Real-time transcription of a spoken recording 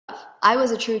I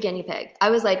was a true guinea pig. I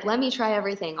was like, let me try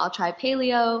everything. I'll try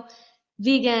paleo,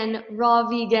 vegan, raw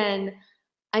vegan.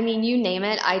 I mean, you name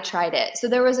it, I tried it. So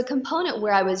there was a component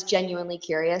where I was genuinely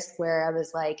curious, where I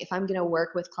was like, if I'm going to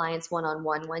work with clients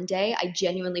one-on-one one day, I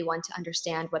genuinely want to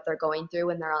understand what they're going through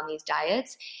when they're on these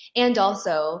diets. And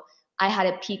also, I had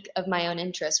a peak of my own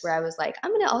interest where I was like, I'm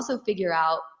going to also figure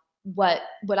out what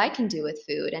I can do with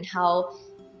food and how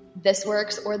this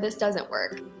works or this doesn't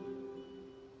work.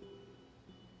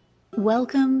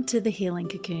 Welcome to The Healing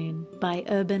Cocoon by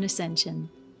Urban Ascension.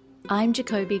 I'm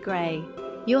Jacoby Gray,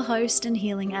 your host and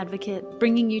healing advocate,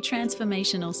 bringing you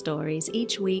transformational stories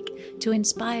each week to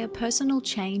inspire personal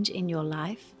change in your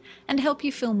life and help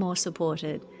you feel more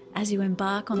supported as you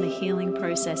embark on the healing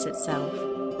process itself.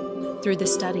 Through the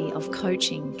study of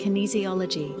coaching,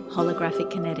 kinesiology,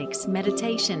 holographic kinetics,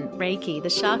 meditation, Reiki, the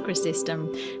chakra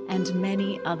system, and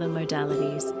many other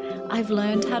modalities, I've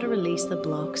learned how to release the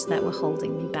blocks that were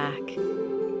holding me back.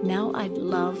 Now I'd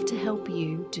love to help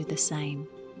you do the same.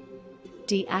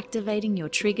 Deactivating your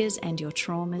triggers and your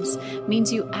traumas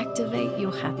means you activate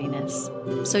your happiness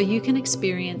so you can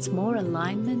experience more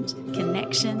alignment,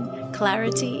 connection,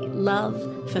 clarity, love,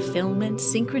 fulfillment,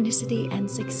 synchronicity,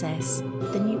 and success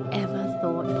than you ever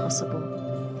thought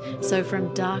possible. So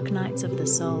from dark nights of the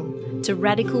soul to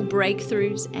radical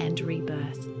breakthroughs and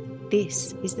rebirth,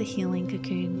 this is the Healing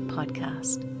Cocoon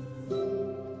podcast.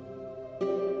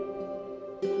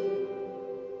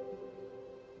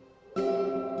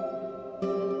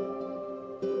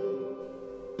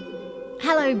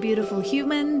 Hello, beautiful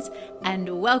humans,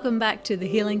 and welcome back to the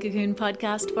Healing Cocoon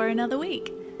podcast for another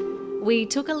week. We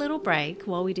took a little break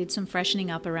while we did some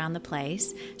freshening up around the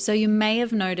place, so you may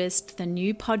have noticed the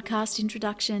new podcast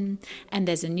introduction, and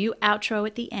there's a new outro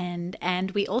at the end,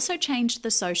 and we also changed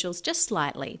the socials just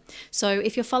slightly. So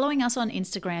if you're following us on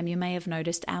Instagram, you may have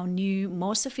noticed our new,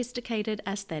 more sophisticated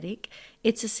aesthetic.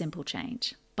 It's a simple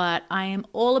change, but I am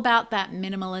all about that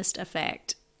minimalist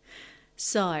effect.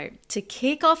 So, to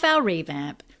kick off our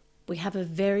revamp, we have a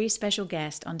very special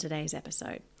guest on today's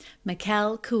episode,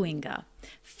 McKel Kooienga,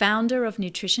 founder of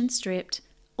Nutrition Stripped,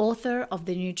 author of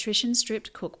the Nutrition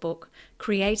Stripped Cookbook,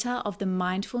 creator of the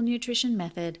Mindful Nutrition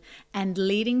Method, and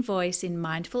leading voice in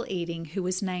mindful eating, who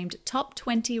was named top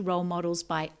 20 role models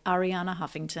by Arianna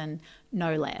Huffington,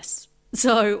 no less.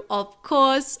 So, of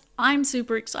course, I'm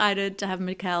super excited to have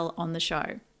McKel on the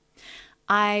show.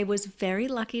 I was very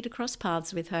lucky to cross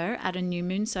paths with her at a New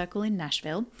Moon Circle in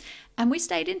Nashville, and we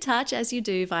stayed in touch as you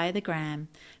do via the gram.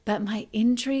 But my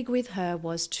intrigue with her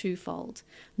was twofold.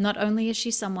 Not only is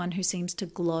she someone who seems to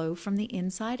glow from the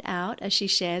inside out as she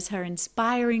shares her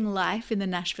inspiring life in the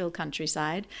Nashville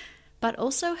countryside, but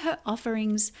also her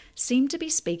offerings seem to be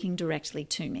speaking directly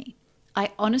to me.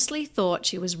 I honestly thought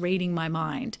she was reading my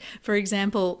mind. For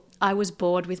example, I was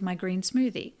bored with my green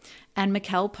smoothie, and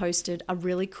McKel posted a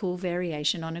really cool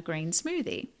variation on a green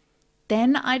smoothie.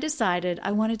 Then I decided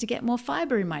I wanted to get more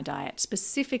fiber in my diet,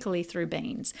 specifically through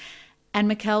beans.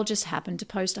 And McKel just happened to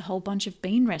post a whole bunch of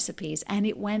bean recipes, and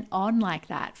it went on like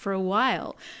that for a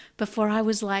while before I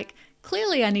was like,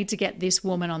 clearly I need to get this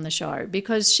woman on the show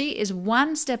because she is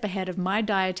one step ahead of my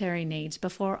dietary needs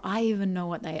before I even know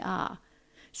what they are.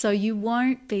 So you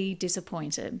won't be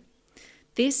disappointed.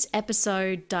 This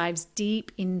episode dives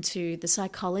deep into the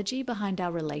psychology behind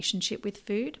our relationship with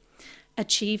food,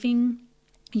 achieving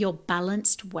your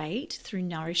balanced weight through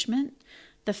nourishment,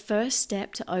 the first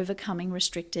step to overcoming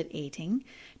restricted eating,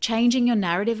 changing your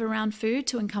narrative around food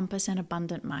to encompass an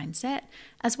abundant mindset,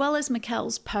 as well as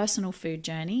McKel's personal food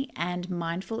journey and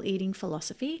mindful eating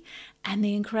philosophy, and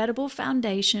the incredible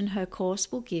foundation her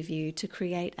course will give you to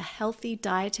create a healthy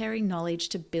dietary knowledge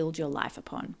to build your life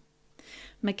upon.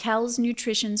 McKel's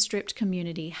Nutrition Stripped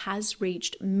community has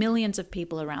reached millions of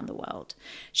people around the world.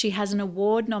 She has an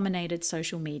award-nominated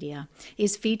social media,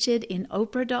 is featured in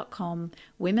Oprah.com,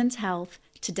 Women's Health,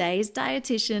 Today's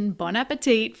Dietitian, Bon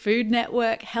Appetit, Food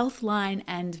Network, Healthline,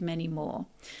 and many more.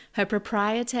 Her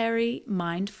proprietary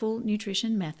Mindful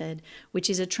Nutrition Method, which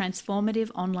is a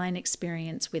transformative online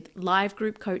experience with live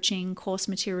group coaching, course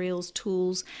materials,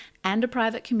 tools, and a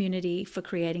private community for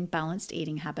creating balanced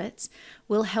eating habits,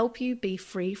 will help you be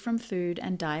free from food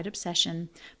and diet obsession,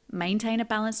 maintain a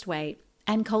balanced weight,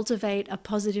 and cultivate a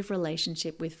positive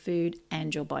relationship with food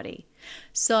and your body.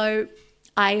 So,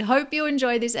 I hope you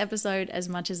enjoy this episode as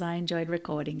much as I enjoyed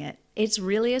recording it. It's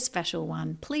really a special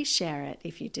one. Please share it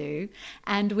if you do.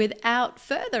 And without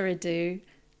further ado,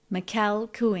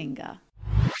 McKel Kooienga.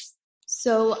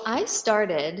 So I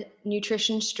started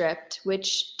Nutrition Stripped,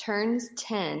 which turns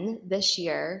 10 this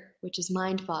year, which is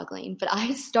mind-boggling. But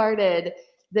I started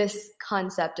this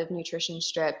concept of Nutrition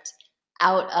Stripped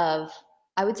out of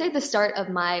I would say, the start of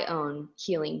my own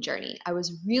healing journey. I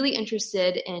was really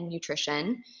interested in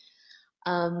nutrition.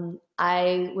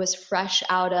 I was fresh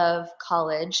out of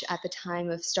college at the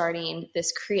time of starting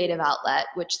this creative outlet,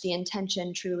 which the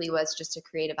intention truly was just a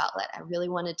creative outlet. I really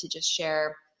wanted to just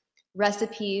share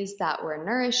recipes that were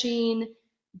nourishing,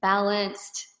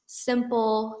 balanced,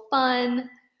 simple,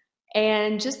 fun,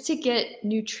 and just to get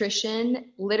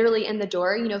nutrition literally in the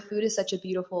door. Food is such a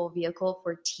beautiful vehicle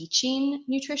for teaching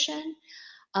nutrition.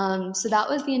 So that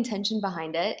was the intention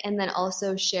behind it. And then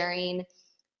also sharing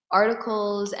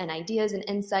articles and ideas and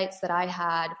insights that I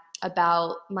had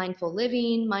about mindful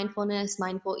living, mindfulness,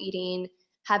 mindful eating,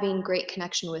 having great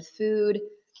connection with food,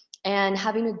 and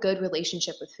having a good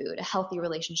relationship with food, a healthy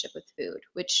relationship with food,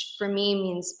 which for me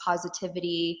means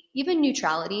positivity, even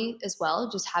neutrality as well,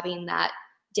 just having that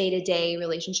day-to-day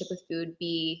relationship with food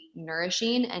be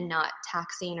nourishing and not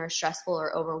taxing or stressful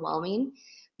or overwhelming.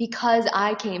 Because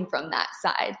I came from that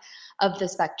side of the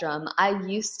spectrum, I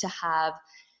used to have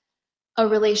a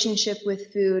relationship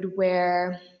with food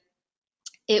where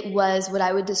it was what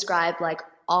I would describe like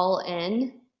all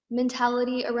in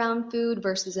mentality around food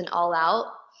versus an all out.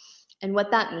 And what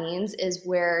that means is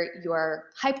where you're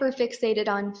hyper fixated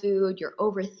on food, you're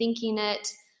overthinking it.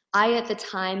 I, at the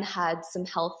time, had some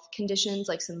health conditions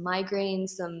like some migraines,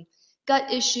 some gut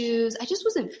issues. I just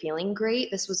wasn't feeling great.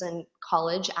 This was in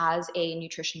college as a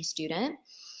nutrition student.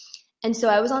 And so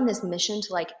I was on this mission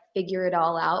to like figure it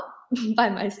all out by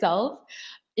myself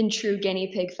in true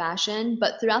guinea pig fashion.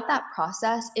 But throughout that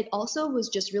process, it also was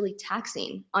just really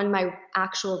taxing on my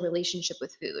actual relationship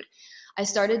with food. I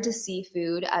started to see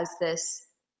food as this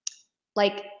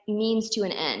like means to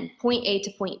an end, point A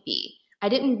to point B. I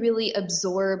didn't really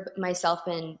absorb myself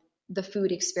in the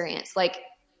food experience. Like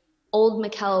old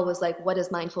McKel was like, what is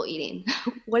mindful eating?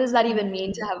 What does that even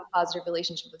mean to have a positive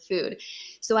relationship with food?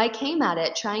 So I came at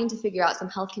it trying to figure out some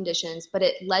health conditions, but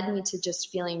it led me to just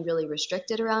feeling really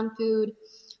restricted around food,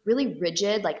 really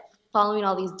rigid, like following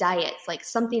all these diets, like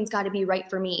something's got to be right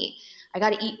for me. I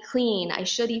got to eat clean. I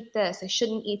should eat this. I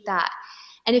shouldn't eat that.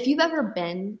 And if you've ever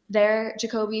been there,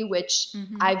 Jacoby, which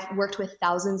I've worked with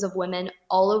thousands of women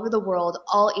all over the world,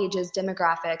 all ages,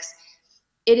 demographics,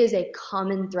 it is a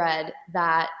common thread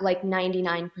that like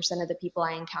 99% of the people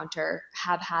I encounter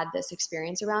have had this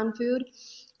experience around food.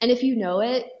 And if you know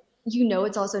it, you know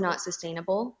it's also not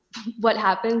sustainable. What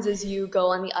happens is you go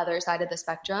on the other side of the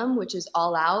spectrum, which is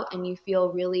all out, and you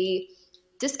feel really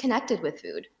disconnected with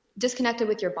food, disconnected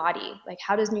with your body. Like,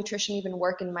 how does nutrition even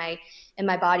work in my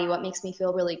body? What makes me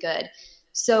feel really good?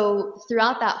 So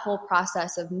throughout that whole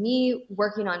process of me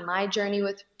working on my journey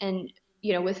with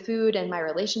food and my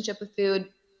relationship with food,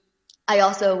 I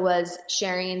also was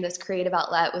sharing this creative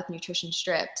outlet with Nutrition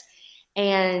Stripped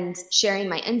and sharing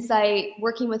my insight,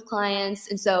 working with clients.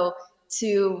 And so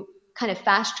to kind of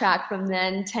fast track from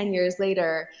then 10 years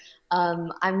later,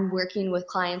 I'm working with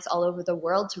clients all over the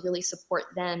world to really support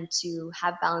them to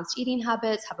have balanced eating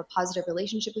habits, have a positive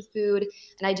relationship with food.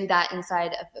 And I do that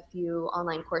inside of a few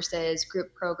online courses,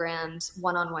 group programs,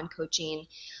 one-on-one coaching.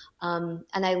 And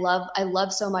I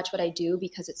love so much what I do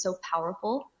because it's so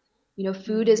powerful.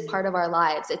 Food is part of our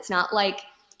lives. It's not like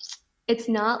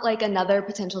another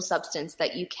potential substance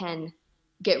that you can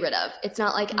get rid of. It's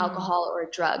not like alcohol or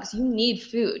drugs. You need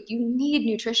food. You need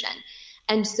nutrition.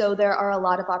 And so there are a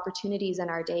lot of opportunities in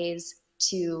our days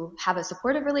to have a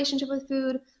supportive relationship with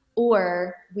food,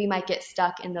 or we might get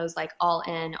stuck in those like all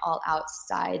in, all out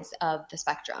sides of the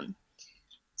spectrum.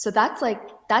 So that's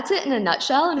it in a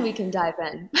nutshell, and we can dive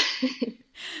in.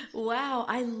 Wow,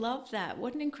 I love that.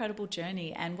 What an incredible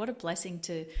journey, and what a blessing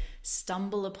to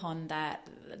stumble upon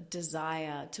that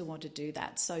desire to want to do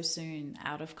that so soon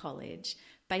out of college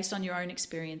based on your own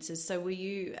experiences. So were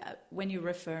you, when you're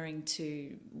referring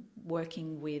to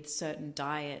working with certain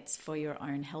diets for your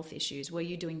own health issues, were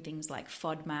you doing things like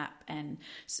FODMAP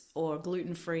or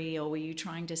gluten-free, or were you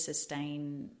trying to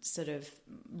sustain sort of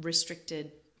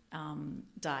restricted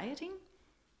dieting?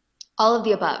 All of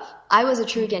the above. I was a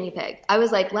true guinea pig. I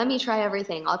was like, let me try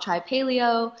everything. I'll try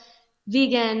paleo,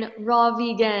 vegan, raw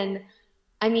vegan.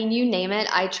 I mean, you name it,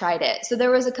 I tried it. So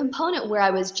there was a component where I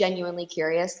was genuinely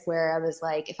curious, where I was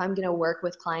like, if I'm going to work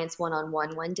with clients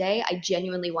one-on-one one day, I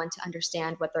genuinely want to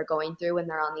understand what they're going through when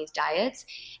they're on these diets.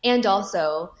 And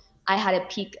also, I had a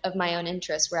peak of my own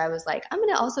interest where I was like, I'm going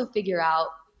to also figure out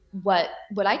what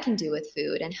I can do with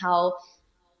food and how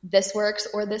this works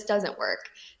or this doesn't work.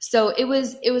 So it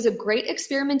was a great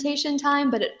experimentation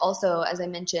time, but it also, as I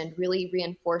mentioned, really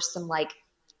reinforced some like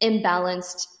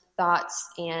imbalanced thoughts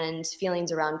and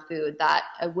feelings around food that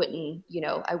I wouldn't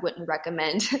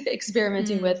recommend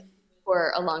experimenting with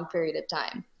for a long period of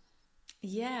time.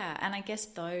 Yeah, and I guess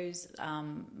those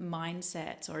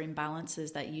mindsets or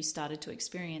imbalances that you started to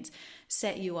experience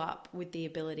set you up with the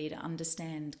ability to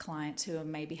understand clients who are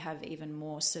maybe have even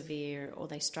more severe, or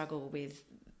they struggle with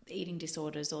eating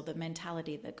disorders, or the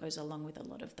mentality that goes along with a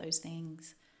lot of those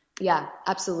things. Yeah,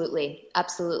 absolutely.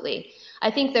 Absolutely.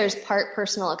 I think there's part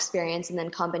personal experience and then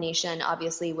combination,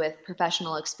 obviously, with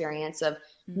professional experience of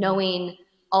Mm. knowing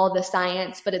all the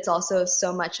science, but it's also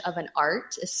so much of an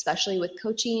art, especially with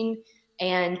coaching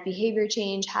and behavior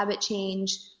change, habit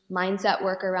change, mindset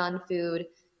work around food.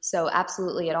 So,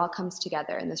 absolutely, it all comes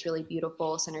together in this really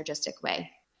beautiful, synergistic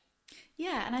way.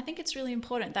 Yeah, and I think it's really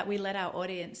important that we let our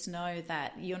audience know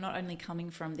that you're not only coming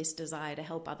from this desire to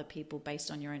help other people based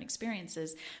on your own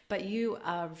experiences, but you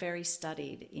are very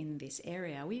studied in this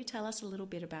area. Will you tell us a little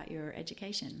bit about your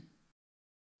education?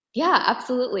 Yeah,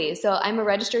 absolutely. So I'm a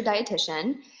registered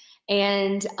dietitian,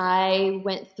 and I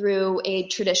went through a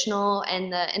traditional,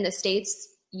 and in the States,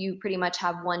 you pretty much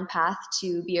have one path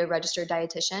to be a registered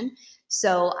dietitian.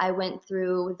 So I went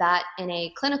through that in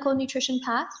a clinical nutrition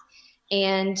path,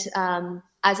 and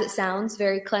as it sounds,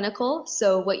 very clinical.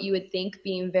 So what you would think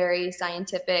being very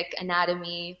scientific,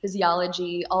 anatomy,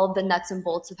 physiology, all of the nuts and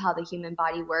bolts of how the human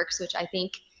body works, which I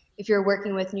think if you're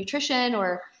working with nutrition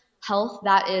or health,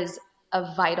 that is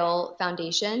a vital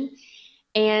foundation.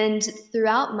 And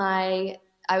throughout my,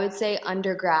 I would say,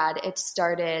 undergrad, it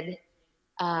started,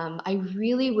 I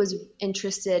really was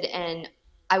interested in,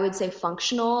 I would say,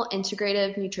 functional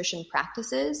integrative nutrition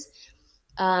practices.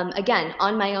 Again,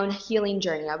 on my own healing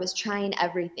journey, I was trying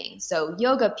everything. So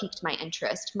yoga piqued my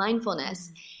interest,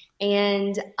 mindfulness.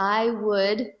 And I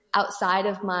would, outside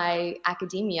of my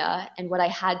academia and what I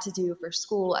had to do for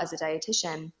school as a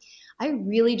dietitian, I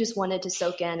really just wanted to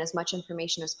soak in as much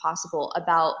information as possible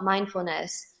about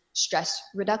mindfulness, stress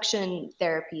reduction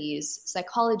therapies,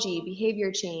 psychology,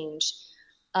 behavior change,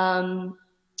 um,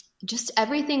 just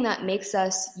everything that makes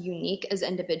us unique as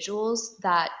individuals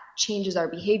that changes our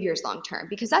behaviors long term,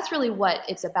 because that's really what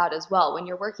it's about as well. When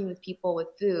you're working with people with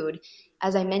food,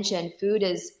 as I mentioned, food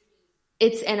is,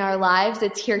 it's in our lives,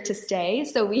 it's here to stay.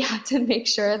 So we have to make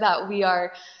sure that we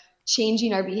are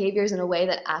changing our behaviors in a way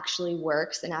that actually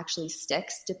works and actually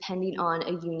sticks, depending on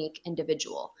a unique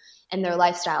individual and their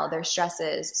lifestyle, their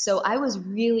stresses. So I was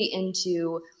really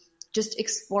into just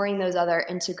exploring those other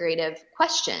integrative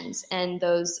questions and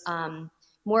those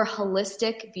more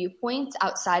holistic viewpoints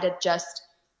outside of just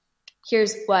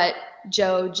here's what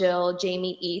Joe, Jill,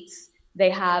 Jamie eats.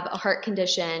 They have a heart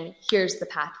condition. Here's the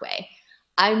pathway.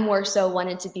 I more so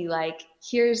wanted to be like,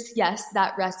 here's, yes,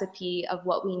 that recipe of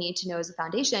what we need to know as a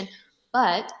foundation,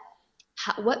 but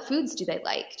what foods do they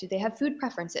like? Do they have food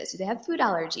preferences? Do they have food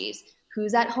allergies?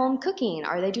 Who's at home cooking?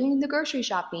 Are they doing the grocery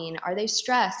shopping? Are they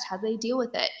stressed? How do they deal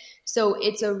with it? So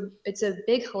it's a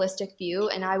big holistic view,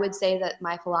 and I would say that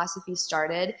my philosophy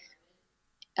started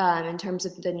in terms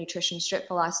of the nutrition strip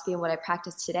philosophy and what I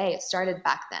practice today. It started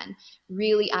back then,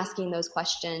 really asking those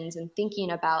questions and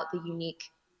thinking about the unique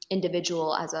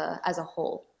individual as a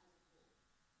whole.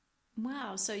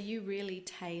 Wow, so you really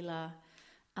tailor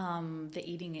the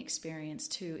eating experience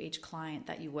to each client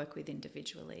that you work with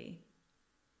individually.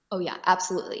 Oh yeah,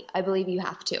 absolutely. I believe you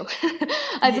have to.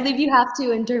 I Yeah. believe you have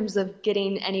to in terms of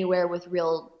getting anywhere with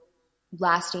real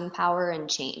lasting power and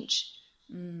change.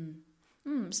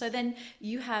 So then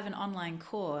you have an online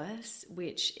course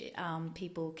which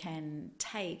people can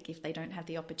take if they don't have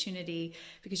the opportunity,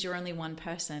 because you're only one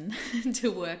person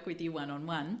to work with you one on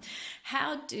one.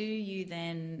 How do you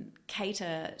then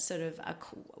cater sort of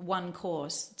one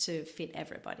course to fit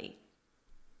everybody?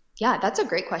 Yeah, that's a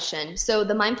great question. So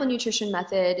the Mindful Nutrition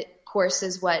Method course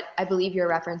is what I believe you're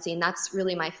referencing. That's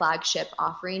really my flagship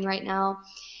offering right now.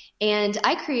 And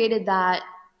I created that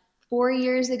 4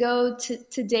 years ago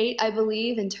to date, I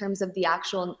believe, in terms of the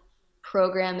actual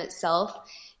program itself.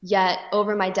 Yet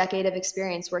over my decade of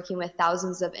experience working with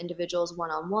thousands of individuals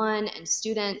one-on-one and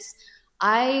students,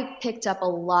 I picked up a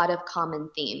lot of common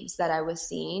themes that I was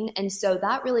seeing. And so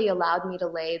that really allowed me to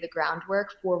lay the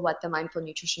groundwork for what the Mindful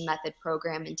Nutrition Method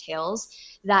program entails,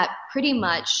 that pretty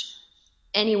much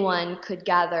anyone could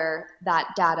gather that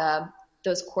data,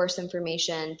 those course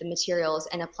information, the materials,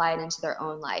 and apply it into their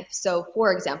own life. So,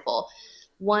 for example,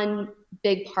 one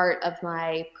big part of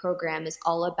my program is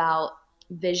all about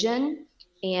vision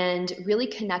and really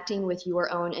connecting with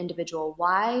your own individual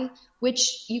why,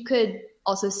 which you could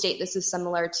also state this is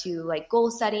similar to like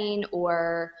goal setting,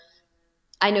 or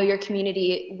I know your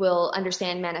community will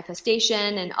understand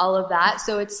manifestation and all of that.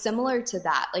 So it's similar to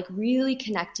that, like really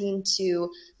connecting to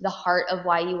the heart of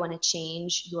why you want to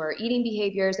change your eating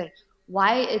behaviors and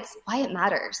why it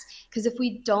matters. Because if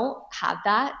we don't have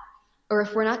that, or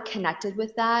if we're not connected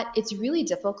with that, it's really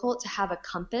difficult to have a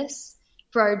compass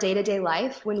for our day-to-day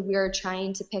life when we're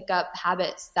trying to pick up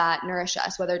habits that nourish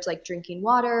us, whether it's like drinking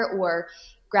water or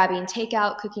grabbing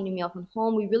takeout, cooking a meal from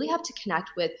home. We really have to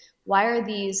connect with why are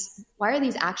these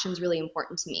actions really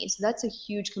important to me? So that's a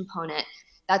huge component.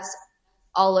 That's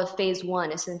all of phase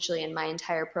 1 essentially in my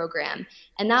entire program.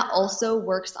 And that also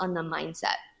works on the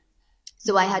mindset.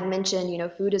 So I had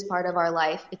mentioned, food is part of our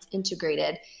life. It's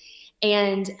integrated.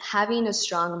 And having a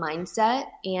strong mindset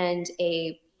and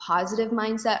a positive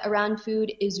mindset around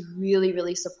food is really,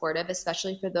 really supportive,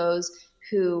 especially for those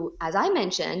who, as I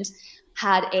mentioned,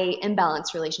 had a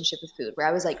imbalanced relationship with food where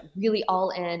I was like really all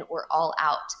in or all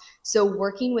out. So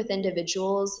working with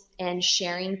individuals and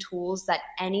sharing tools that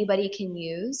anybody can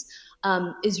use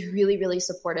is really, really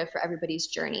supportive for everybody's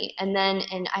journey. And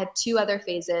I have 2 other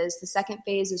phases. The second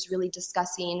phase is really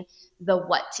discussing the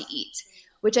what to eat,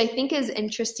 which I think is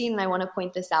interesting. And I want to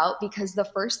point this out because the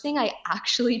first thing I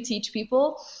actually teach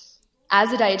people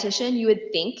as a dietitian, you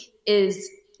would think, is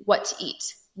what to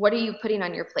eat. What are you putting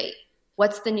on your plate?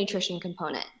 What's the nutrition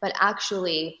component? But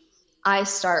actually, I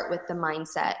start with the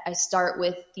mindset. I start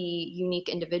with the unique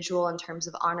individual in terms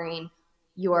of honoring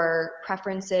your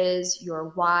preferences,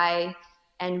 your why,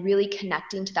 and really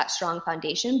connecting to that strong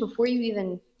foundation before you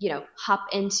even, hop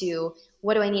into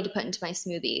what do I need to put into my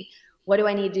smoothie? What do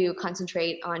I need to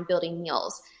concentrate on building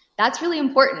meals? That's really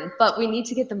important, but we need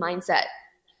to get the mindset,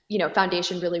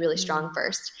 foundation really, really strong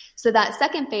first. So that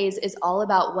second phase is all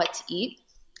about what to eat.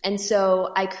 And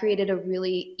so I created a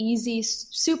really easy,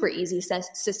 super easy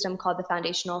system called the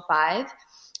Foundational 5.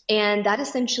 And that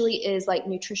essentially is like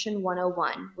Nutrition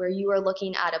 101, where you are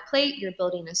looking at a plate, you're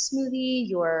building a smoothie,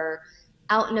 you're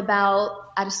out and about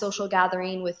at a social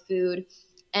gathering with food.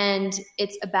 And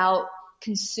it's about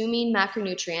consuming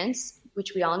macronutrients,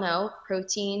 which we all know,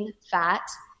 protein, fat,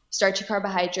 starchy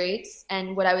carbohydrates,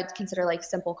 and what I would consider like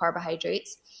simple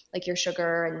carbohydrates, like your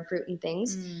sugar and fruit and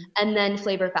things. And then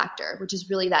flavor factor, which is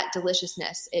really that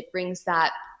deliciousness. It brings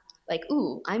that like,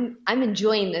 ooh, I'm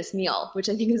enjoying this meal, which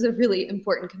I think is a really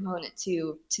important component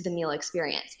to the meal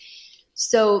experience.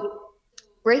 So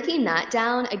breaking that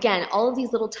down, again, all of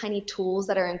these little tiny tools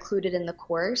that are included in the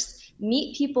course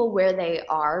meet people where they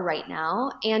are right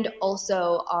now and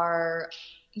also are,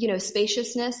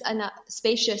 spacious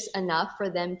enough for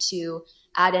them to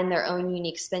add in their own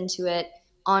unique spin to it,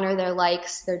 honor their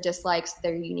likes, their dislikes,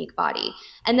 their unique body.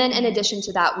 And then in addition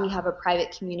to that, we have a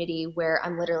private community where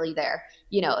I'm literally there,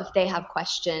 if they have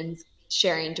questions,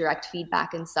 sharing direct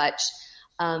feedback and such.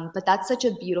 But that's such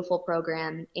a beautiful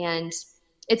program. And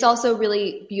it's also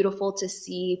really beautiful to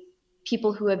see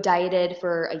people who have dieted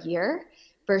for a year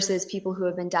versus people who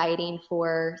have been dieting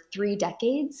for 3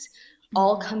 decades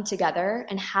all come together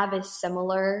and have a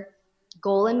similar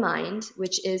goal in mind,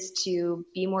 which is to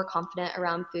be more confident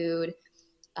around food,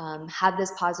 have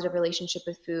this positive relationship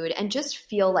with food, and just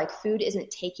feel like food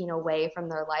isn't taking away from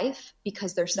their life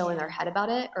because they're so in their head about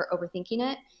it or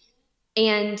overthinking it.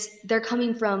 And they're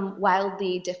coming from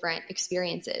wildly different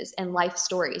experiences and life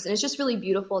stories. And it's just really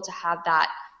beautiful to have that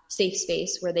safe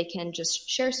space where they can just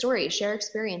share stories, share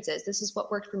experiences. This is what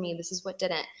worked for me. This is what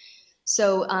didn't.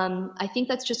 So I think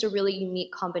that's just a really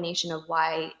unique combination of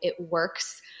why it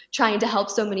works, trying to help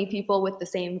so many people with the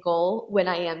same goal when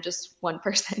I am just one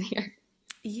person here.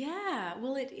 Yeah,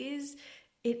 well, it is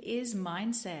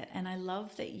mindset. And I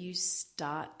love that you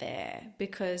start there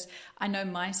because I know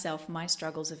myself, my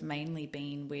struggles have mainly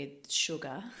been with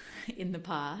sugar in the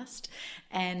past.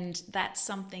 And that's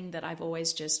something that I've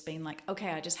always just been like,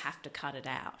 okay, I just have to cut it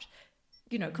out,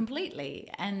 completely.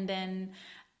 And then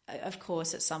of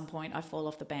course, at some point I fall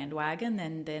off the bandwagon,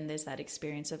 and then there's that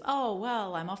experience of, oh,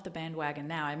 well, I'm off the bandwagon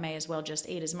now. I may as well just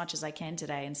eat as much as I can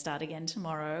today and start again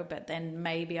tomorrow, but then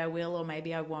maybe I will or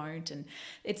maybe I won't. And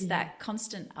it's that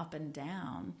constant up and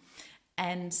down.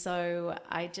 And so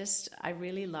I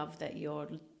really love that you're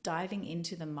diving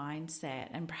into the mindset.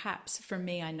 And perhaps for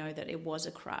me, I know that it was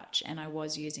a crutch and I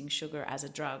was using sugar as a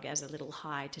drug, as a little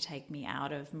high to take me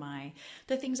out of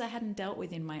the things I hadn't dealt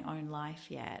with in my own life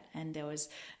yet. And there was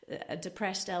a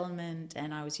depressed element,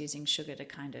 and I was using sugar to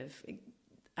kind of,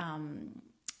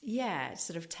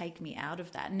 sort of take me out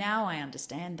of that. Now I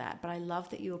understand that, but I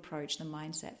love that you approach the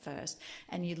mindset first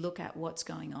and you look at what's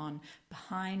going on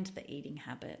behind the eating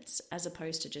habits as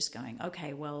opposed to just going,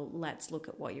 okay, well, let's look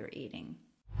at what you're eating.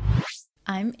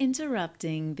 I'm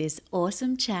interrupting this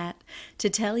awesome chat to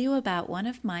tell you about one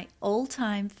of my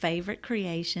all-time favorite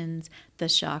creations, the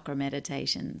chakra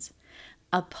meditations.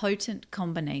 A potent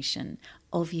combination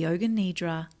of yoga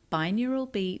nidra,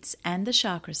 binaural beats, and the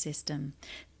chakra system.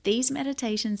 These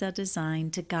meditations are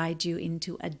designed to guide you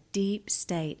into a deep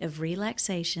state of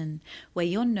relaxation where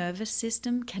your nervous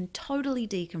system can totally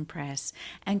decompress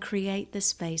and create the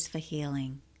space for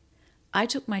healing. I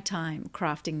took my time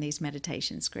crafting these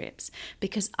meditation scripts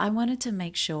because I wanted to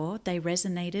make sure they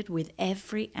resonated with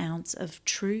every ounce of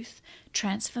truth,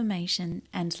 transformation,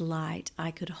 and light I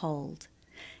could hold.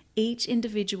 Each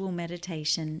individual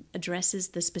meditation addresses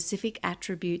the specific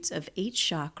attributes of each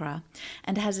chakra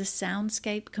and has a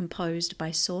soundscape composed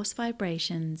by source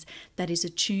vibrations that is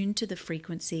attuned to the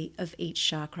frequency of each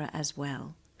chakra as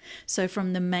well. So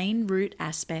from the main root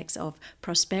aspects of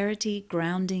prosperity,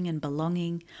 grounding, and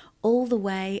belonging, all the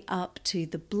way up to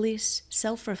the bliss,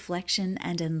 self-reflection,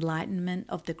 and enlightenment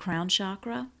of the crown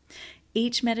chakra,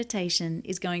 each meditation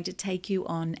is going to take you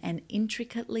on an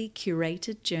intricately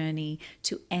curated journey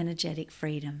to energetic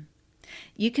freedom.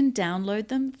 You can download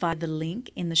them via the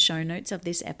link in the show notes of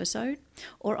this episode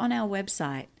or on our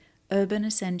website,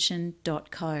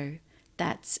 urbanascension.co.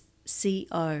 That's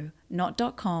C-O,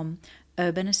 not .com,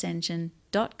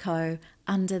 urbanascension.co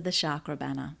under the chakra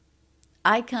banner.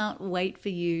 I can't wait for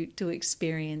you to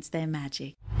experience their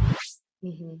magic.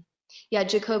 Mm-hmm. Yeah,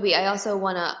 Jacoby, I also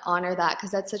want to honor that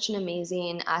because that's such an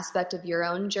amazing aspect of your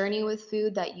own journey with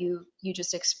food that you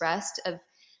just expressed, of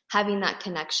having that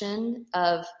connection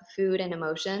of food and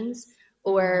emotions,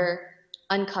 or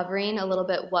uncovering a little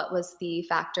bit what was the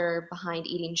factor behind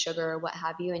eating sugar or what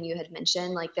have you. And you had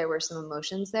mentioned like there were some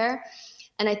emotions there.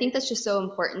 And I think that's just so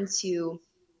important to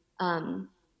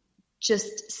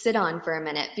just sit on for a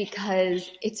minute because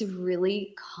it's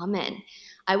really common.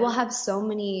 I will have so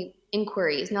many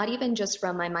inquiries, not even just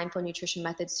from my Mindful Nutrition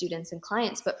Method students and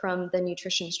clients, but from the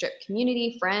Nutrition Stripped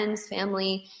community, friends,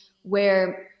 family,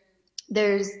 where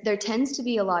there tends to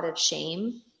be a lot of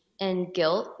shame and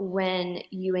guilt when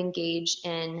you engage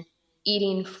in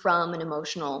eating from an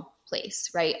emotional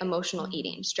place, right? Emotional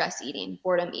eating, stress eating,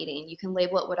 boredom eating. You can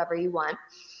label it whatever you want.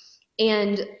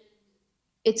 And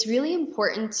it's really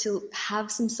important to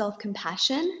have some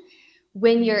self-compassion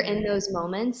when you're in those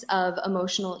moments of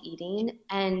emotional eating.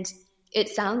 And it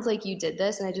sounds like you did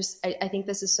this. And I think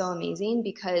this is so amazing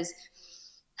because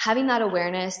having that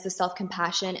awareness, the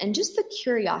self-compassion, and just the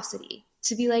curiosity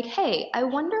to be like, hey, I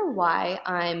wonder why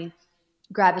I'm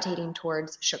gravitating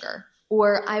towards sugar,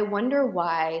 or I wonder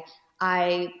why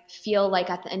I feel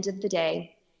like at the end of the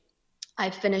day,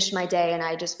 I've finished my day and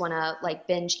I just want to like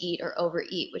binge eat or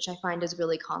overeat, which I find is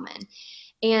really common.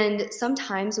 And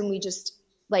sometimes when we just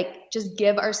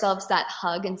give ourselves that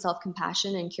hug and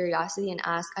self-compassion and curiosity and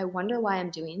ask, I wonder why I'm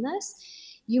doing this,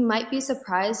 you might be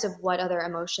surprised of what other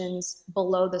emotions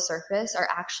below the surface are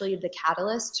actually the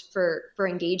catalyst for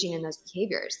engaging in those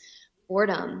behaviors.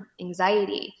 Boredom,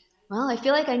 anxiety. Well, I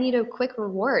feel like I need a quick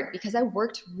reward because I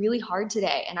worked really hard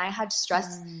today and I had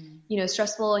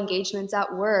stressful engagements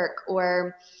at work,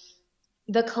 or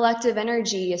the collective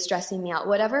energy is stressing me out,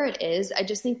 whatever it is. I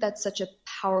just think that's such a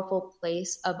powerful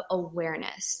place of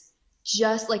awareness.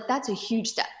 Just like that's a huge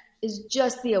step, is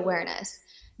just the awareness.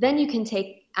 Then you can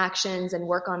take actions and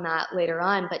work on that later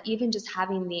on. But even just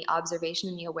having the observation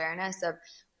and the awareness of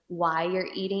why you're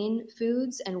eating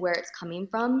foods and where it's coming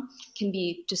from can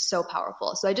be just so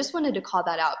powerful. So I just wanted to call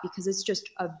that out because it's just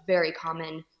a very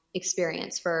common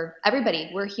experience for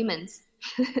everybody. We're humans.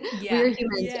 Yeah, we are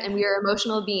humans and we are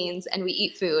emotional beings and we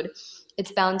eat food.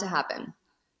 It's bound to happen.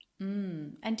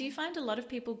 And do you find a lot of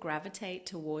people gravitate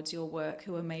towards your work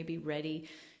who are maybe ready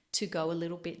to go a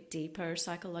little bit deeper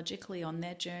psychologically on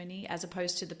their journey, as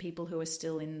opposed to the people who are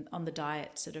still on the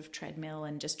diet sort of treadmill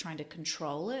and just trying to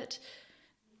control it?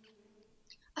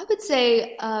 I would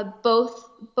say both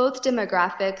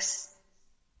demographics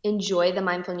enjoy the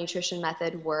mindful nutrition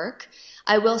method work.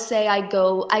 I will say I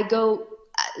go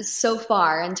so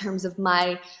far in terms of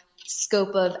my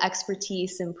scope of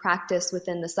expertise and practice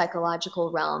within the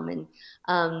psychological realm.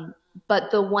 And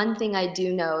but the one thing I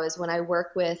do know is when I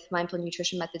work with mindful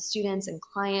nutrition method students and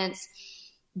clients,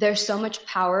 there's so much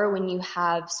power when you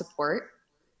have support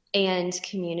and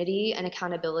community and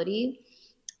accountability.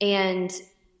 And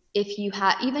if you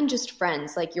have even just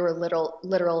friends, like your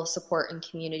literal support and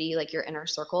community, like your inner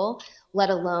circle, let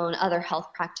alone other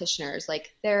health practitioners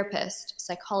like therapists,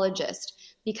 psychologists,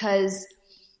 because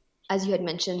as you had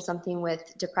mentioned, something with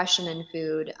depression and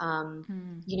food,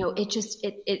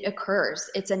 it occurs.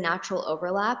 It's a natural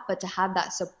overlap, but to have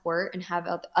that support and have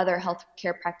other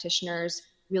healthcare practitioners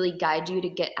really guide you to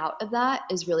get out of that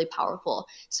is really powerful.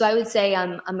 So I would say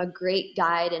I'm a great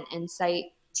guide and insight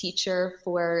teacher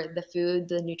for the food,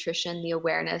 the nutrition, the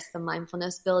awareness, the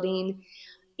mindfulness building,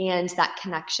 and that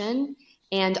connection.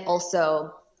 And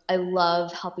also I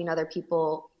love helping other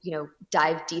people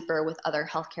dive deeper with other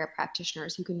healthcare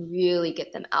practitioners who can really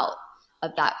get them out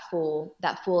of that full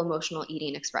emotional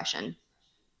eating expression.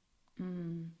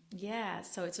 Yeah,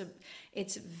 so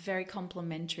it's very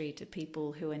complementary to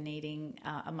people who are needing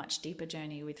a much deeper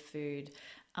journey with food,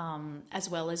 as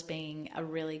well as being a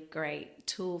really great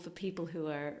tool for people who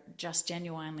are just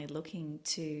genuinely looking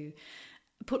to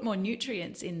put more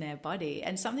nutrients in their body.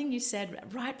 And something you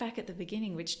said right back at the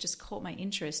beginning, which just caught my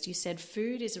interest, you said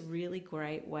food is a really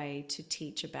great way to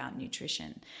teach about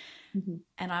nutrition. Mm-hmm.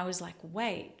 And I was like,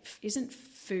 wait, isn't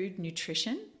food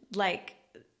nutrition? Like,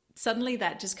 suddenly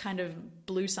that just kind of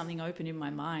blew something open in my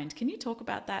mind. Can you talk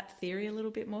about that theory a little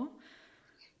bit more?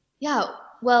 Yeah,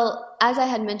 well, as I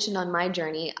had mentioned on my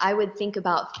journey, I would think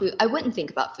about food. I wouldn't think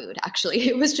about food, actually.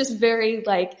 It was just very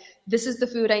like, this is the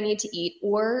food I need to eat.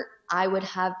 Or I would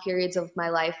have periods of my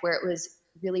life where it was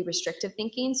really restrictive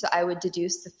thinking. So I would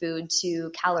deduce the food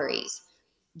to calories.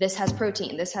 This has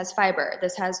protein, this has fiber,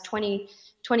 this has 20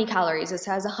 calories, this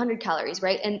has 100 calories,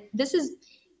 right? And this is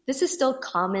still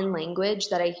common language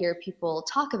that I hear people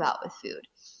talk about with food.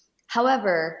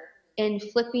 However, in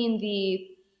flipping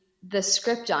the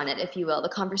script on it, if you will, the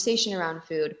conversation around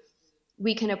food,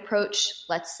 we can approach,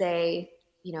 let's say,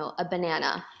 a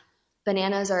banana.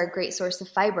 Bananas are a great source of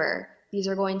fiber. These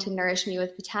are going to nourish me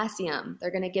with potassium.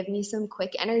 They're going to give me some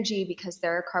quick energy because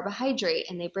they're a carbohydrate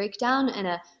and they break down in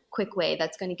a quick way.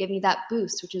 That's going to give me that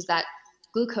boost, which is that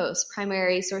glucose,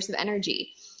 primary source of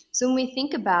energy. So when we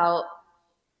think about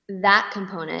that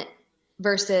component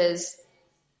versus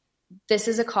this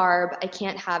is a carb, I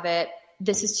can't have it,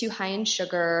 this is too high in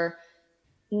sugar,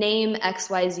 name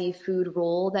XYZ food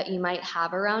rule that you might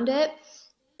have around it,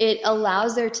 it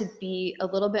allows there to be a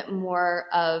little bit more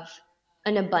of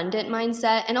an abundant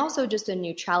mindset and also just a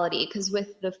neutrality. Because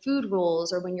with the food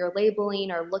rules, or when you're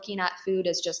labeling or looking at food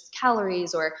as just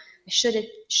calories, or I should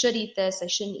eat this, I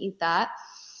shouldn't eat that,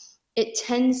 it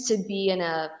tends to be in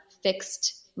a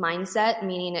fixed mindset,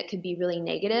 meaning it could be really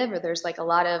negative or there's like a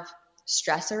lot of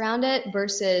stress around it,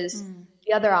 versus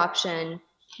the other option,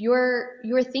 you're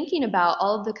thinking about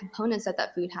all of the components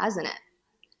that food has in it.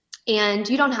 And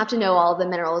you don't have to know all the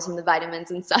minerals and the vitamins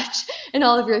and such and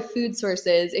all of your food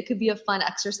sources. It could be a fun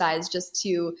exercise just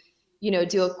to,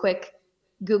 do a quick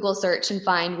Google search and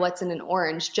find what's in an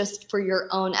orange, just for your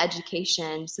own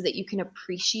education so that you can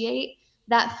appreciate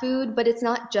that food. But it's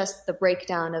not just the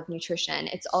breakdown of nutrition.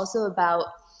 It's also about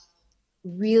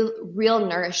real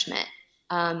nourishment.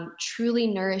 Truly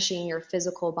nourishing your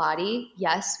physical body,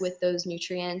 yes, with those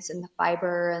nutrients and the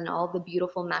fiber and all the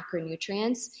beautiful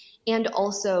macronutrients, and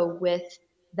also with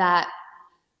that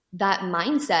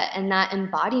mindset and that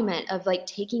embodiment of like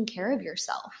taking care of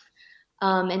yourself,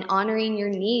 and honoring your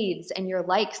needs and your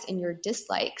likes and your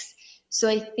dislikes. So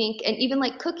I think, and even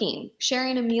like cooking,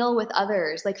 sharing a meal with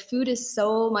others, like food is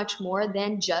so much more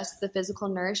than just the physical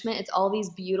nourishment. It's all these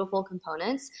beautiful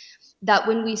components that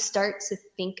when we start to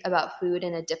think about food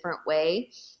in a different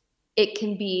way, it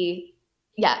can be,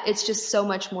 it's just so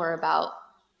much more about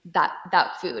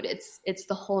that food. It's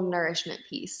the whole nourishment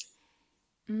piece.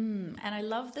 And I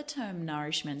love the term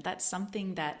nourishment. That's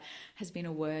something that has been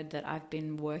a word that I've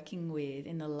been working with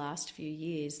in the last few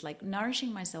years, like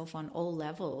nourishing myself on all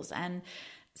levels. And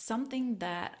something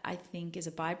that I think is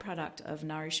a byproduct of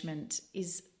nourishment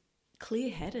is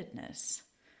clear-headedness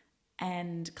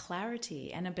and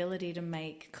clarity and ability to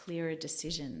make clearer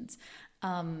decisions.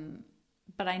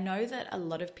 But I know that a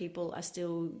lot of people are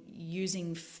still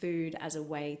using food as a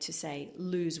way to, say,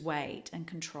 lose weight and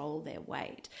control their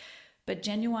weight. But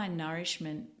genuine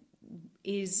nourishment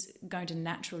is going to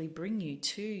naturally bring you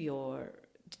to your,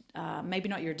 maybe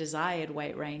not your desired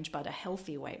weight range, but a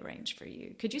healthy weight range for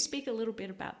you. Could you speak a little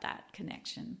bit about that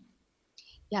connection?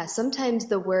 Yeah, sometimes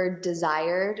the word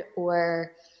desired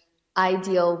or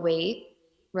ideal weight,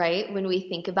 right? When we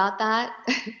think about that,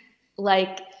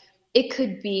 like it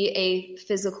could be a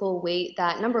physical weight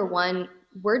that, number one,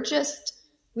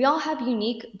 we all have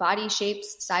unique body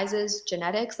shapes, sizes,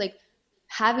 genetics. Like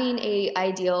having a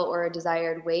ideal or a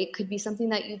desired weight could be something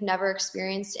that you've never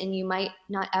experienced and you might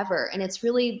not ever. And it's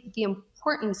really the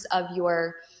importance of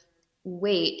your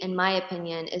weight, in my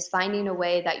opinion, is finding a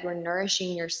way that you're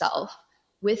nourishing yourself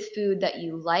with food that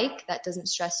you like, that doesn't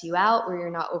stress you out, where you're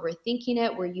not overthinking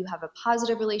it, where you have a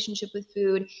positive relationship with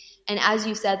food. And as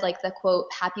you said, like the quote,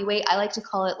 happy weight, I like to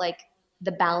call it like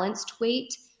the balanced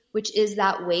weight, which is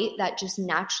that weight that just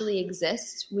naturally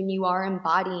exists when you are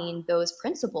embodying those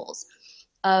principles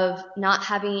of not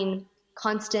having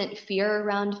constant fear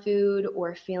around food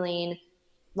or feeling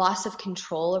loss of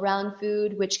control around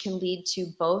food, which can lead to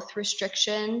both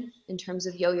restriction in terms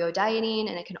of yo-yo dieting,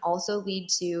 and it can also lead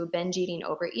to binge eating,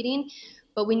 overeating.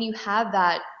 But when you have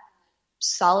that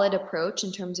solid approach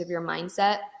in terms of your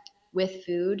mindset with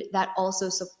food, that also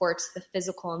supports the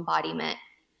physical embodiment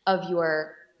of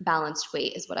your balanced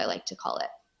weight, is what I like to call it.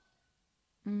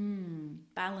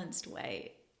 Balanced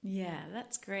weight. Yeah,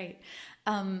 that's great.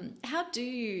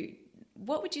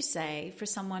 What would you say for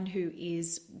someone who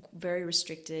is very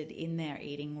restricted in their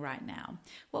eating right now?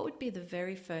 What would be the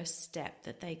very first step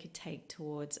that they could take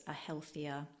towards a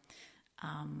healthier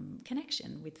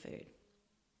connection with food?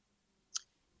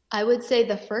 I would say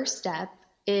the first step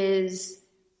is,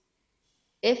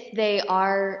 if they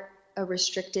are a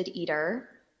restricted eater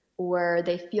or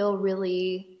they feel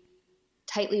really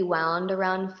tightly wound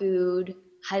around food,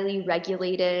 highly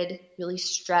regulated, really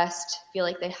stressed, feel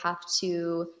like they have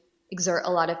to exert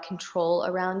a lot of control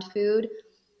around food,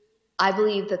 I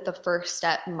believe that the first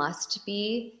step must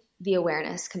be the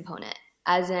awareness component.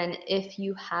 As in, if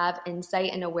you have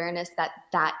insight and awareness that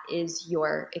that is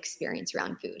your experience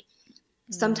around food.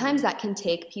 Sometimes that can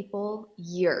take people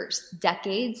years,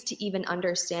 decades to even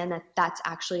understand that that's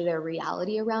actually their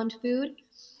reality around food.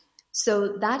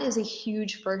 So that is a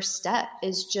huge first step,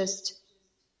 is just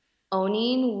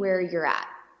owning where you're at.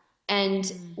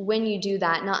 And when you do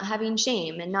that, not having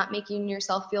shame and not making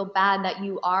yourself feel bad that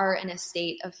you are in a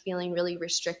state of feeling really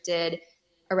restricted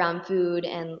around food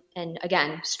and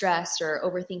again, stressed or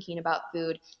overthinking about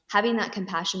food, having that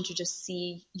compassion to just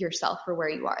see yourself for where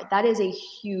you are. That is a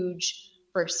huge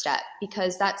first step,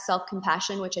 because that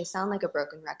self-compassion, which I sound like a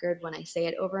broken record when I say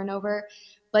it over and over,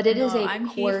 but it is a I'm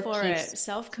core here for piece. it.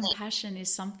 Self-compassion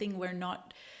is something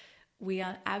we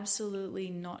are absolutely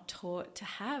not taught to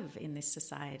have in this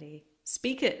society.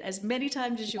 Speak it as many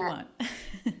times as you want.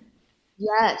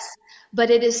 Yes, but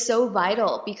it is so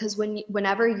vital, because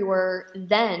whenever you're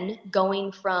then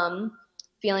going from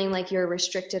feeling like you're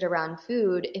restricted around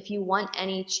food, if you want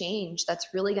any change that's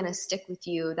really going to stick with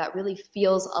you, that really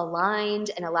feels aligned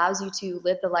and allows you to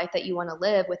live the life that you want to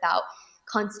live without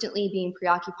constantly being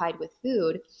preoccupied with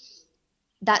food,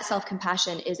 that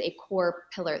self-compassion is a core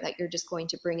pillar that you're just going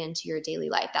to bring into your daily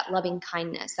life, that loving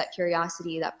kindness, that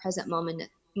curiosity, that present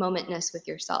momentness with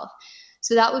yourself.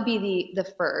 So that would be the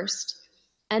first.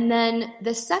 And then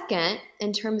the second,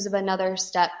 in terms of another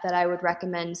step that I would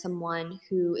recommend someone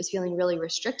who is feeling really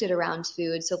restricted around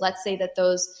food. So let's say that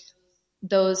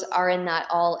those are in that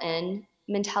all-in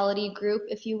mentality group,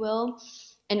 if you will.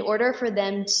 In order for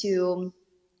them to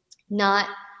not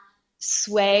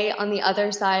sway on the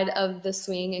other side of the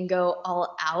swing and go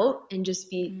all out and just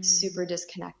be super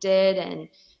disconnected and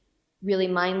really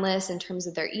mindless in terms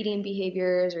of their eating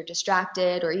behaviors, or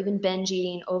distracted, or even binge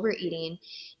eating, overeating,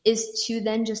 is to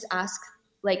then just ask,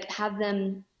 have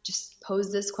them just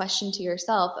pose this question to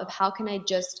yourself of, how can I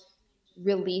just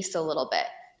release a little bit?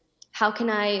 How can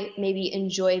I maybe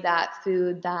enjoy that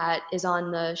food that is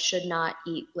on the should not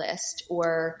eat list,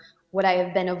 or what I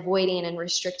have been avoiding and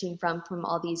restricting from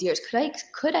all these years?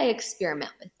 Could I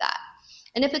experiment with that?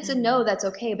 And if it's a no, that's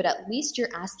okay, but at least you're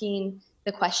asking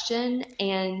the question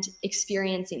and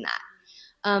experiencing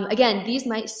that. Again, these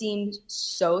might seem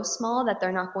so small that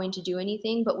they're not going to do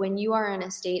anything, but when you are in a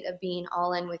state of being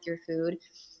all in with your food,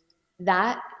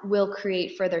 that will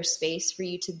create further space for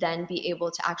you to then be able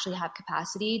to actually have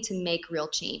capacity to make real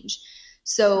change.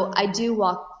 So I do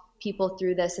walk people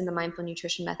through this in the Mindful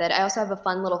Nutrition Method. I also have a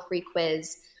fun little free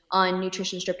quiz on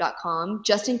nutritionstripped.com,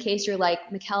 just in case you're like,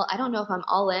 McKel, I don't know if I'm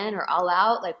all in or all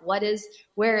out.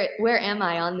 Where am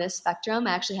I on this spectrum?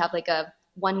 I actually have a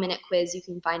 1-minute quiz. You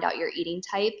can find out your eating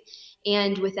type.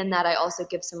 And within that, I also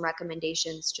give some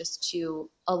recommendations just to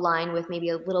align with maybe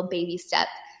a little baby step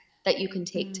that you can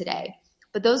take today.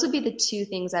 But those would be the two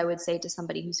things I would say to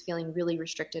somebody who's feeling really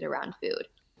restricted around food.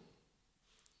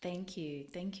 Thank you.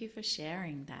 Thank you for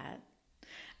sharing that.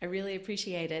 I really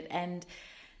appreciate it. And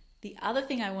the other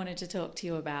thing I wanted to talk to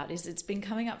you about is, it's been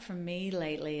coming up for me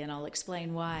lately, and I'll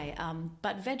explain why,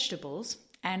 but vegetables,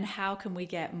 and how can we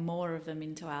get more of them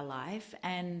into our life.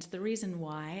 And the reason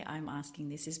why I'm asking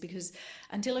this is because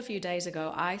until a few days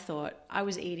ago, I thought I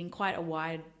was eating quite a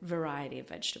wide variety of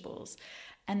vegetables.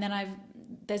 And then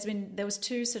there was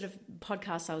 2 sort of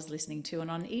podcasts I was listening to,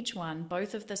 and on each one,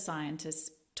 both of the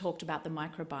scientists talked about the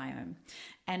microbiome.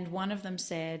 And one of them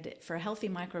said, for a healthy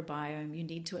microbiome, you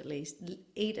need to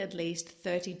eat at least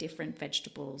 30 different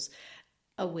vegetables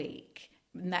a week.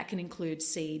 And that can include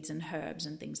seeds and herbs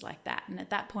and things like that. And at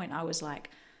that point I was like,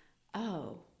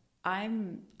 oh, I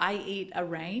eat a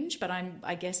range, but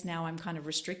I guess now I'm kind of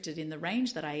restricted in the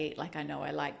range that I eat. I know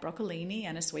I like broccolini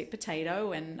and a sweet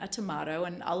potato and a tomato,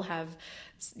 and I'll have,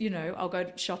 I'll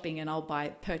go shopping and I'll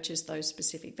purchase those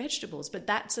specific vegetables. But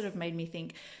that sort of made me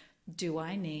think, do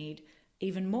I need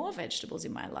even more vegetables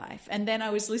in my life. And then I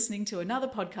was listening to another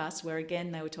podcast where,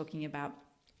 again, they were talking about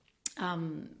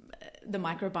the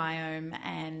microbiome,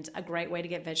 and a great way to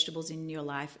get vegetables in your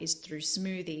life is through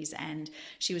smoothies. And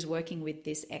she was working with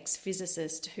this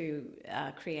ex-physicist who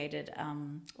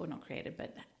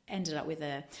but ended up with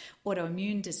a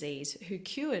autoimmune disease, who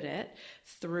cured it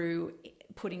through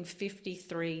putting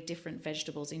 53 different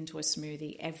vegetables into a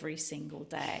smoothie every single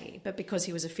day. But because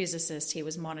he was a physicist, he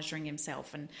was monitoring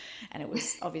himself, and it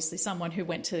was obviously someone who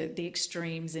went to the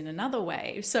extremes in another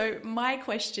way. So my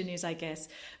question is, I guess,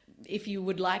 if you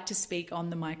would like to speak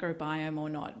on the microbiome or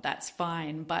not, that's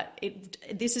fine. But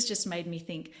this has just made me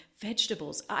think,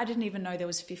 vegetables. I didn't even know there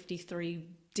was 53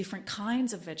 different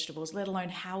kinds of vegetables, let alone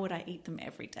how would I eat them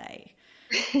every day?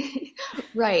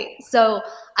 Right. So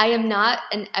I am not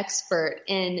an expert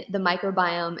in the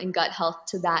microbiome and gut health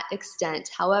to that extent.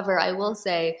 However, I will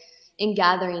say, in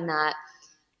gathering that,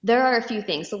 there are a few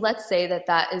things. So let's say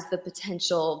that is the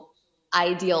potential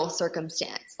ideal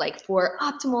circumstance. Like for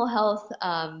optimal health,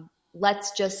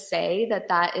 let's just say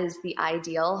that is the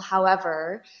ideal.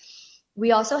 However,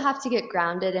 we also have to get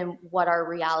grounded in what our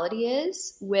reality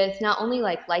is, with not only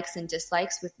like likes and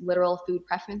dislikes with literal food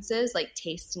preferences, like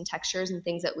taste and textures and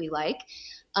things that we like.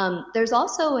 There's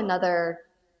also another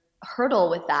hurdle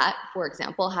with that. For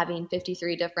example, having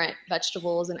 53 different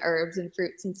vegetables and herbs and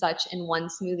fruits and such in one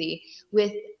smoothie,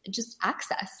 with just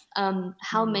access.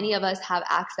 How many of us have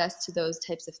access to those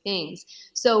types of things?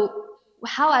 So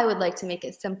how I would like to make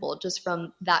it simple, just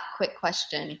from that quick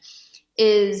question,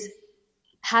 is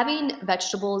having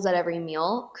vegetables at every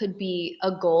meal could be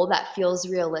a goal that feels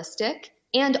realistic,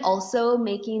 and also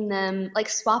making them, like,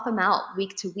 swap them out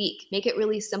week to week. Make it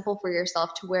really simple for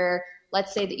yourself to where,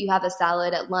 let's say that you have a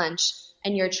salad at lunch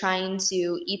and you're trying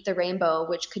to eat the rainbow,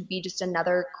 which could be just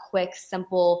another quick,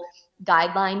 simple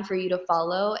guideline for you to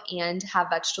follow, and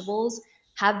have vegetables,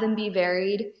 have them be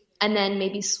varied, and then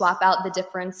maybe swap out the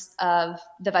difference of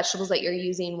the vegetables that you're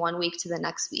using one week to the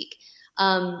next week.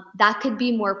 That could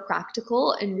be more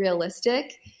practical and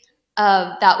realistic.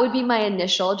 That would be my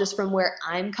initial, just from where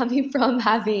I'm coming from,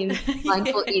 having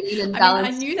mindful eating and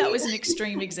balanced. I knew that was an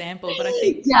extreme example, but I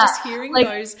think just hearing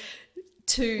those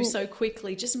two so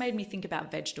quickly just made me think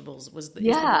about vegetables is the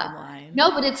bottom line.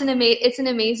 No, but it's an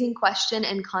amazing question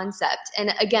and concept.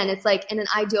 And again, it's like, in an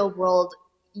ideal world,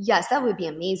 yes, that would be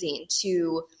amazing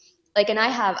to, like, and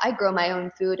I grow my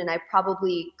own food, and I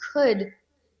probably could,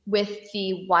 with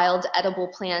the wild edible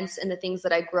plants and the things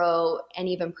that I grow and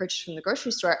even purchase from the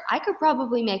grocery store, I could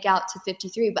probably make out to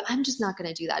 53, but I'm just not going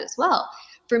to do that as well.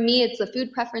 For me, it's a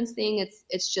food preference thing.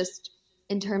 It's just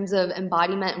in terms of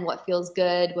embodiment and what feels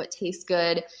good, what tastes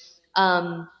good.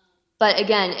 But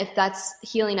again, if that's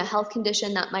healing a health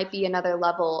condition, that might be another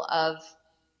level of,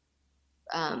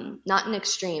 not an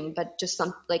extreme, but just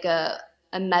like a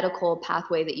medical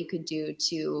pathway that you could do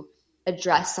to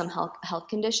address some health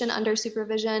condition under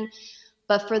supervision.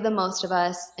 But for the most of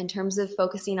us, in terms of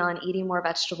focusing on eating more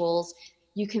vegetables,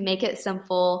 you can make it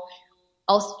simple.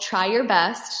 Also, try your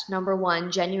best. Number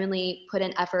one, genuinely put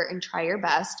in effort and try your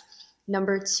best.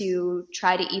 Number two,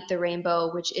 try to eat the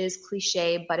rainbow, which is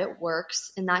cliche, but it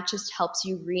works. And that just helps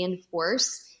you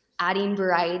reinforce adding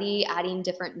variety, adding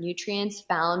different nutrients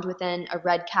found within a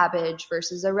red cabbage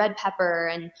versus a red pepper,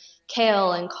 and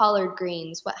kale and collard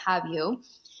greens, what have you.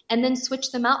 And then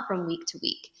switch them out from week to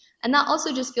week. And that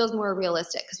also just feels more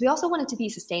realistic, because we also want it to be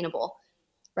sustainable,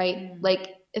 right?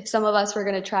 Like, if some of us were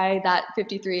going to try that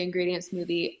 53 ingredient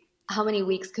smoothie, how many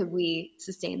weeks could we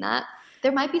sustain that?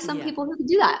 There might be some people who could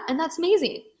do that, and that's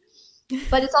amazing.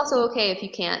 But it's also okay if you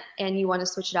can't and you want to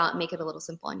switch it out and make it a little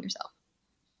simple on yourself.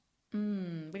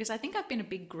 Because I think I've been a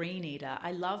big green eater.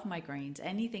 I love my greens,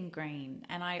 anything green.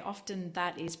 And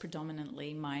that is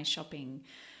predominantly my shopping,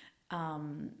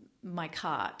 my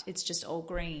cart. It's just all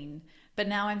green. But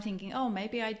now I'm thinking,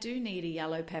 maybe I do need a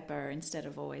yellow pepper instead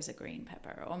of always a green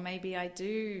pepper. Or maybe I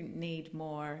do need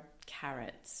more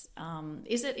carrots.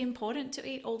 Is it important to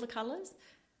eat all the colors?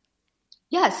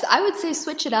 Yes, I would say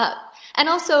switch it up. And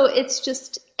also, it's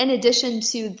just in addition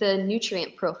to the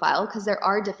nutrient profile, because there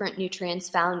are different nutrients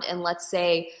found in, let's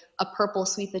say, a purple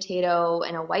sweet potato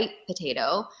and a white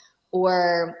potato,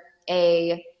 or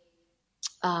a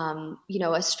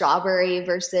strawberry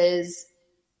versus,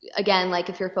 again, like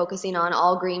if you're focusing on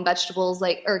all green vegetables,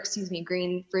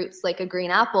 green fruits, like a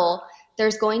green apple,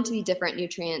 there's going to be different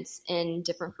nutrients in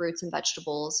different fruits and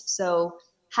vegetables. So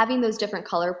having those different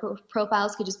color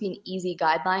profiles could just be an easy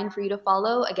guideline for you to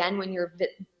follow. Again, when you're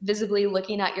visibly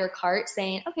looking at your cart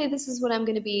saying, okay, this is what I'm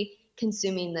going to be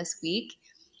consuming this week,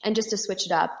 and just to switch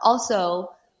it up.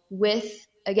 Also, with,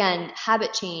 again,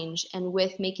 habit change and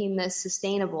with making this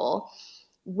sustainable,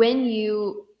 when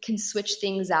you can switch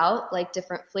things out, like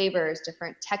different flavors,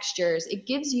 different textures, it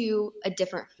gives you a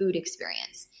different food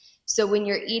experience. So when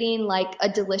you're eating like a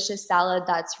delicious salad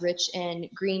that's rich in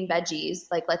green veggies,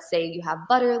 like let's say you have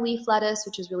butter leaf lettuce,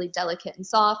 which is really delicate and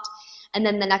soft, and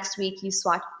then the next week you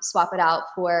swap it out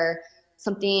for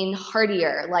something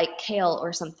heartier like kale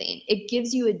or something. It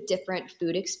gives you a different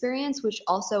food experience, which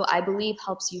also I believe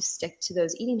helps you stick to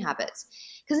those eating habits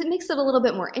because it makes it a little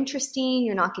bit more interesting.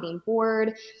 You're not getting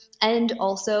bored. And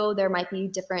also there might be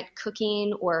different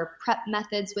cooking or prep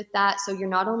methods with that. So you're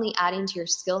not only adding to your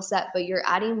skill set, but you're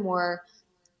adding more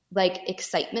like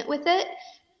excitement with it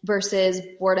versus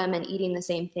boredom and eating the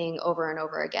same thing over and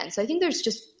over again. So I think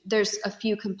there's a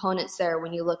few components there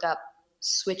when you look up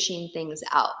switching things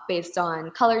out based on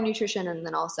color nutrition and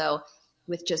then also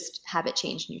with just habit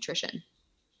change nutrition.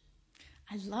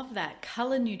 I love that.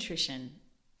 Color nutrition.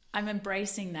 I'm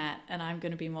embracing that, and I'm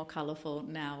going to be more colorful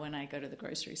now when I go to the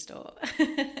grocery store.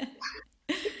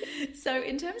 So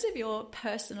in terms of your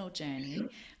personal journey,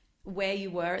 where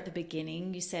you were at the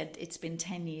beginning, you said it's been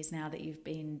 10 years now that you've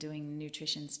been doing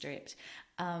Nutrition Stripped.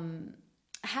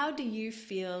 How do you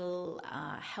feel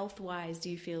health-wise? Do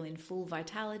you feel in full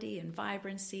vitality and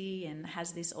vibrancy? And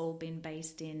has this all been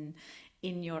based in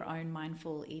your own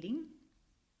mindful eating?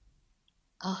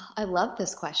 Oh, I love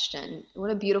this question.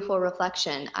 What a beautiful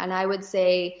reflection. And I would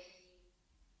say,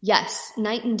 yes,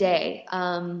 night and day.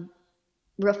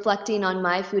 Reflecting on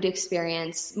my food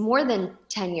experience more than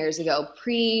 10 years ago,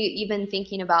 even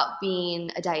thinking about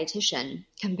being a dietitian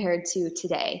compared to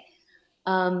today.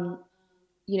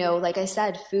 Like I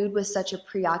said, food was such a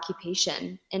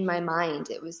preoccupation in my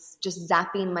mind. It was just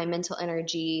zapping my mental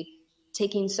energy,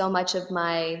 taking so much of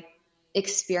my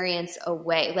experience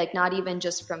away, like not even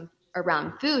just from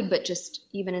around food, but just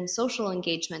even in social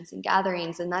engagements and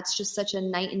gatherings. And that's just such a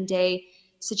night and day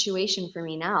situation for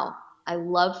me now. I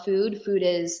love food. Food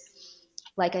is,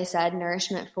 like I said,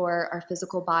 nourishment for our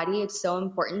physical body. It's so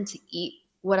important to eat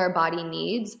what our body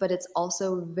needs, but it's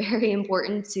also very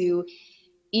important to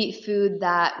eat food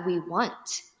that we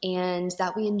want and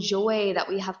that we enjoy, that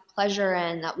we have pleasure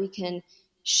in, that we can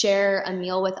share a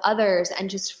meal with others and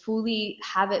just fully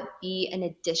have it be an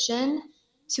addition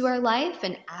to our life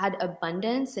and add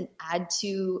abundance and add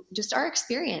to just our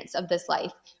experience of this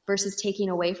life versus taking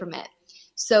away from it.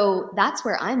 So that's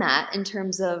where I'm at in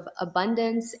terms of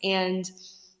abundance. And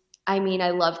I mean,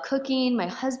 I love cooking. My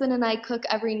husband and I cook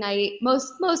every night,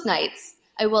 most nights.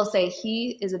 I will say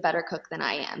he is a better cook than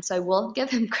I am. So I will give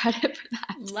him credit for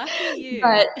that. Lucky you.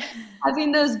 But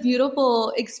having those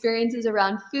beautiful experiences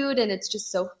around food, and it's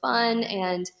just so fun,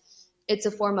 and it's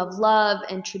a form of love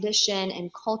and tradition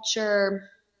and culture.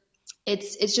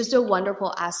 It's just a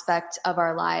wonderful aspect of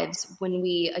our lives when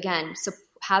we, again,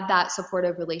 have that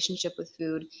supportive relationship with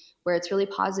food where it's really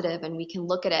positive and we can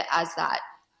look at it as that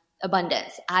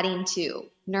abundance, adding to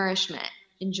nourishment,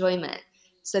 enjoyment.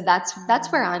 So that's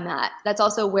where I'm at. That's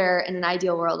also where, in an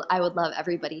ideal world, I would love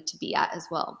everybody to be at as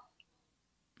well.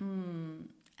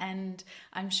 And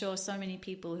I'm sure so many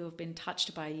people who have been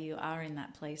touched by you are in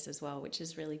that place as well, which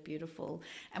is really beautiful.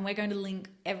 And we're going to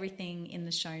link everything in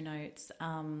the show notes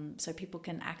so people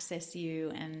can access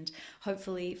you and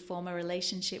hopefully form a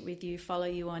relationship with you, follow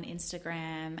you on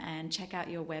Instagram and check out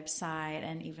your website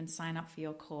and even sign up for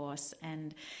your course.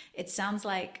 And it sounds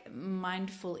like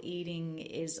mindful eating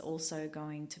is also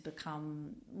going to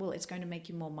become, it's going to make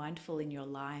you more mindful in your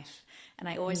life. And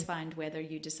I always find whether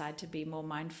you decide to be more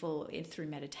mindful through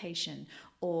meditation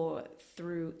or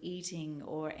through eating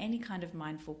or any kind of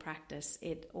mindful practice,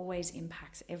 it always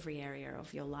impacts every area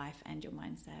of your life and your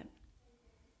mindset.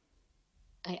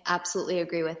 I absolutely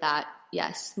agree with that.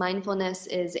 Yes, mindfulness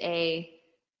is a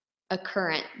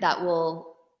current that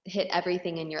will hit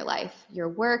everything in your life, your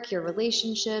work, your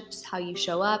relationships, how you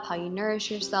show up, how you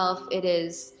nourish yourself. It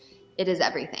is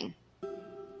everything.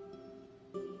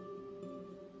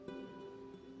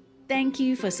 Thank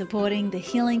you for supporting the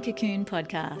Healing Cocoon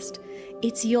podcast.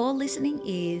 It's your listening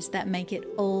ears that make it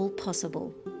all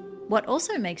possible. What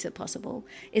also makes it possible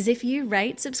is if you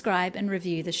rate, subscribe, and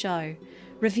review the show.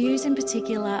 Reviews in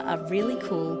particular are really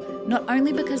cool, not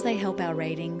only because they help our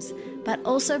ratings, but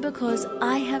also because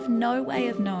I have no way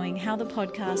of knowing how the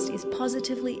podcast is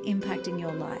positively impacting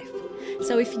your life.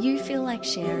 So if you feel like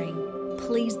sharing,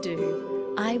 please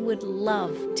do. I would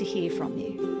love to hear from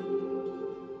you.